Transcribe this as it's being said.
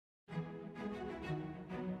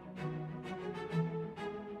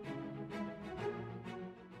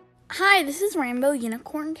Hi, this is Rainbow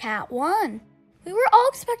Unicorn Cat 1. We were all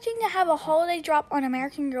expecting to have a holiday drop on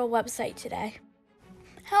American Girl website today.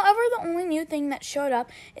 However, the only new thing that showed up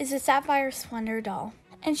is the Sapphire Splendor doll,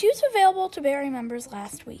 and she was available to Berry members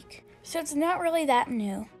last week, so it's not really that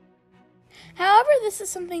new. However, this is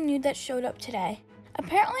something new that showed up today.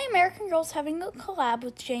 Apparently, American Girl's having a collab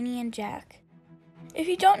with Janie and Jack. If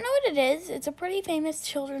you don't know what it is, it's a pretty famous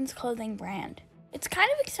children's clothing brand. It's kind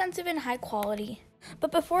of expensive and high quality.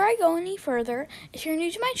 But before I go any further, if you're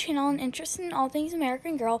new to my channel and interested in all things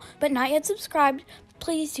American Girl, but not yet subscribed,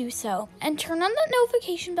 please do so. And turn on that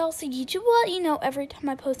notification bell so YouTube will let you know every time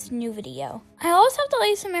I post a new video. I always have the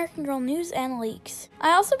latest American Girl news and leaks.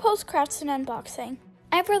 I also post crafts and unboxing.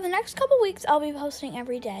 And for the next couple weeks, I'll be posting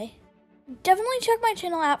every day. Definitely check my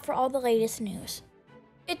channel out for all the latest news.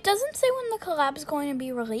 It doesn't say when the collab is going to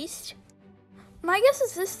be released. My guess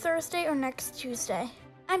is this Thursday or next Tuesday.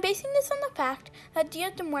 I'm basing this on the fact that Dia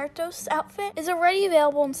de Muertos outfit is already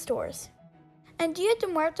available in stores. And Dia de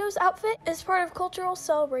Muertos outfit is part of Cultural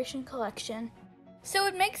Celebration collection. So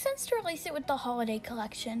it makes sense to release it with the holiday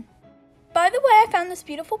collection. By the way, I found this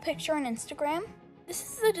beautiful picture on Instagram. This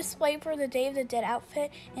is the display for the Day of the Dead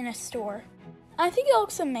outfit in a store. I think it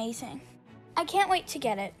looks amazing. I can't wait to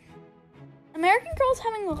get it. American Girl is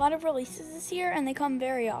having a lot of releases this year, and they come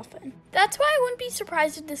very often. That's why I wouldn't be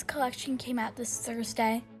surprised if this collection came out this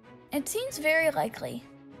Thursday. It seems very likely.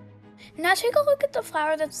 Now take a look at the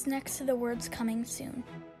flower that's next to the words coming soon.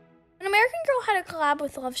 When American Girl had a collab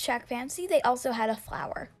with Love Shack Fancy, they also had a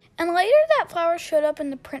flower. And later that flower showed up in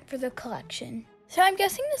the print for the collection. So I'm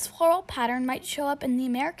guessing this floral pattern might show up in the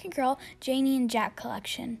American Girl, Janie and Jack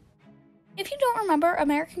collection. If you don't remember,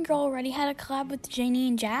 American Girl already had a collab with Janie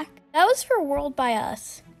and Jack. That was for World by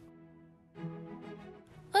Us.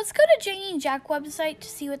 Let's go to Janie and Jack website to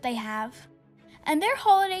see what they have. And their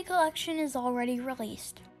holiday collection is already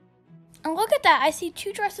released. And look at that, I see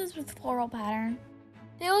two dresses with floral pattern.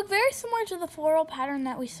 They look very similar to the floral pattern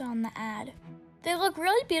that we saw in the ad. They look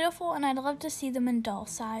really beautiful and I'd love to see them in doll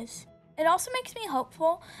size. It also makes me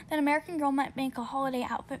hopeful that American Girl might make a holiday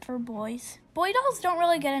outfit for boys. Boy dolls don't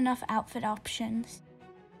really get enough outfit options.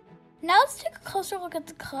 Now let's take a closer look at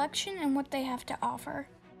the collection and what they have to offer.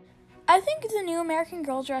 I think the new American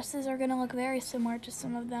Girl dresses are going to look very similar to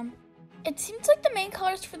some of them. It seems like the main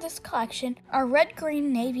colors for this collection are red,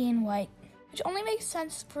 green, navy, and white, which only makes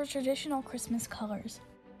sense for traditional Christmas colors.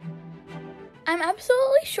 I'm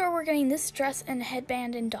absolutely sure we're getting this dress and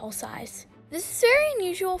headband in doll size. This is very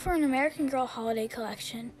unusual for an American Girl holiday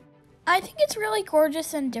collection. I think it's really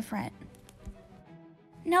gorgeous and different.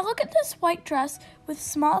 Now look at this white dress with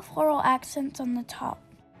small floral accents on the top.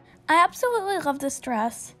 I absolutely love this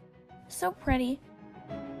dress. So pretty.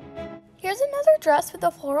 Here's another dress with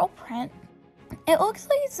a floral print. It looks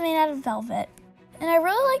like it's made out of velvet. And I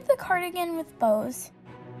really like the cardigan with bows.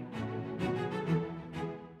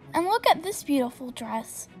 And look at this beautiful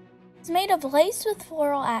dress. It's made of lace with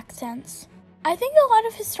floral accents. I think a lot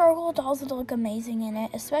of historical dolls would look amazing in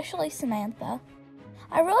it, especially Samantha.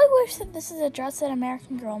 I really wish that this is a dress that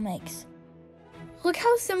American Girl makes. Look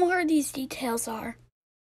how similar these details are.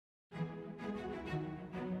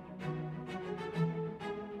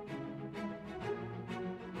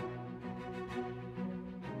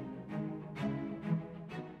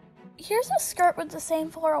 Here's a skirt with the same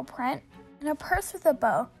floral print and a purse with a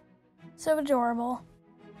bow. So adorable.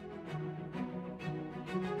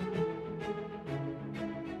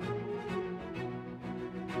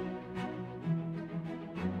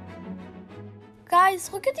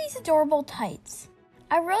 Guys, look at these adorable tights.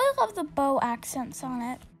 I really love the bow accents on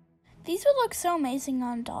it. These would look so amazing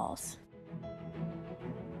on dolls.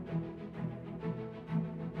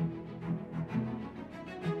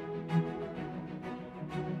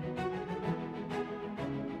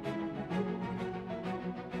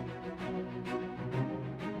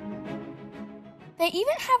 They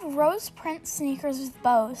even have rose print sneakers with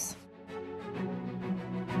bows.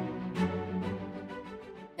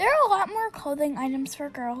 There are a lot more clothing items for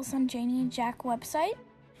girls on Janie and Jack website.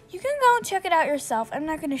 You can go and check it out yourself. I'm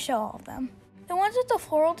not going to show all of them. The ones with the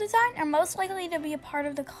floral design are most likely to be a part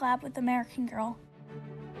of the collab with American Girl.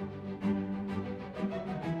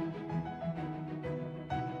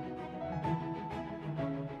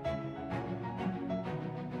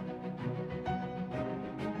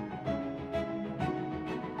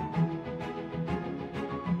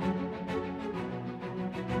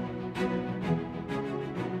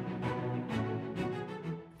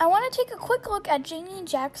 I want to take a quick look at Janie and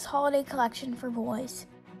Jack's holiday collection for boys.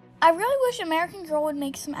 I really wish American Girl would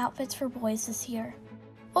make some outfits for boys this year.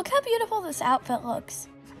 Look how beautiful this outfit looks.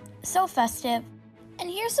 So festive. And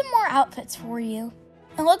here's some more outfits for you.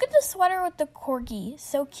 And look at the sweater with the corgi,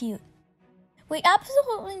 so cute. We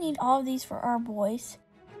absolutely need all of these for our boys.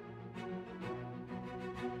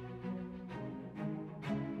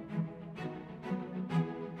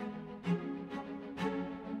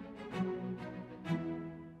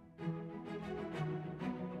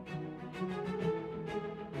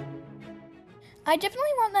 I definitely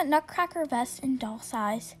want that nutcracker vest in doll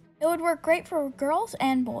size. It would work great for girls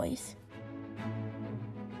and boys.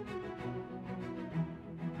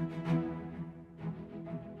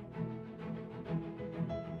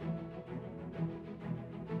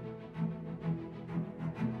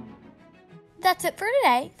 That's it for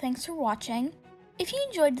today. Thanks for watching. If you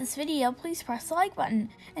enjoyed this video, please press the like button.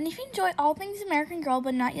 And if you enjoy all things American Girl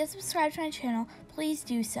but not yet subscribed to my channel, please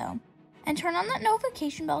do so. And turn on that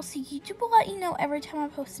notification bell so YouTube will let you know every time I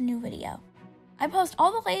post a new video. I post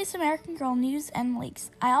all the latest American Girl news and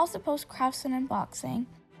leaks. I also post crafts and unboxing.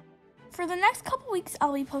 For the next couple weeks,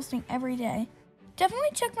 I'll be posting every day. Definitely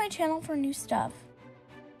check my channel for new stuff.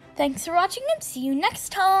 Thanks for watching and see you next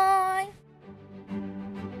time!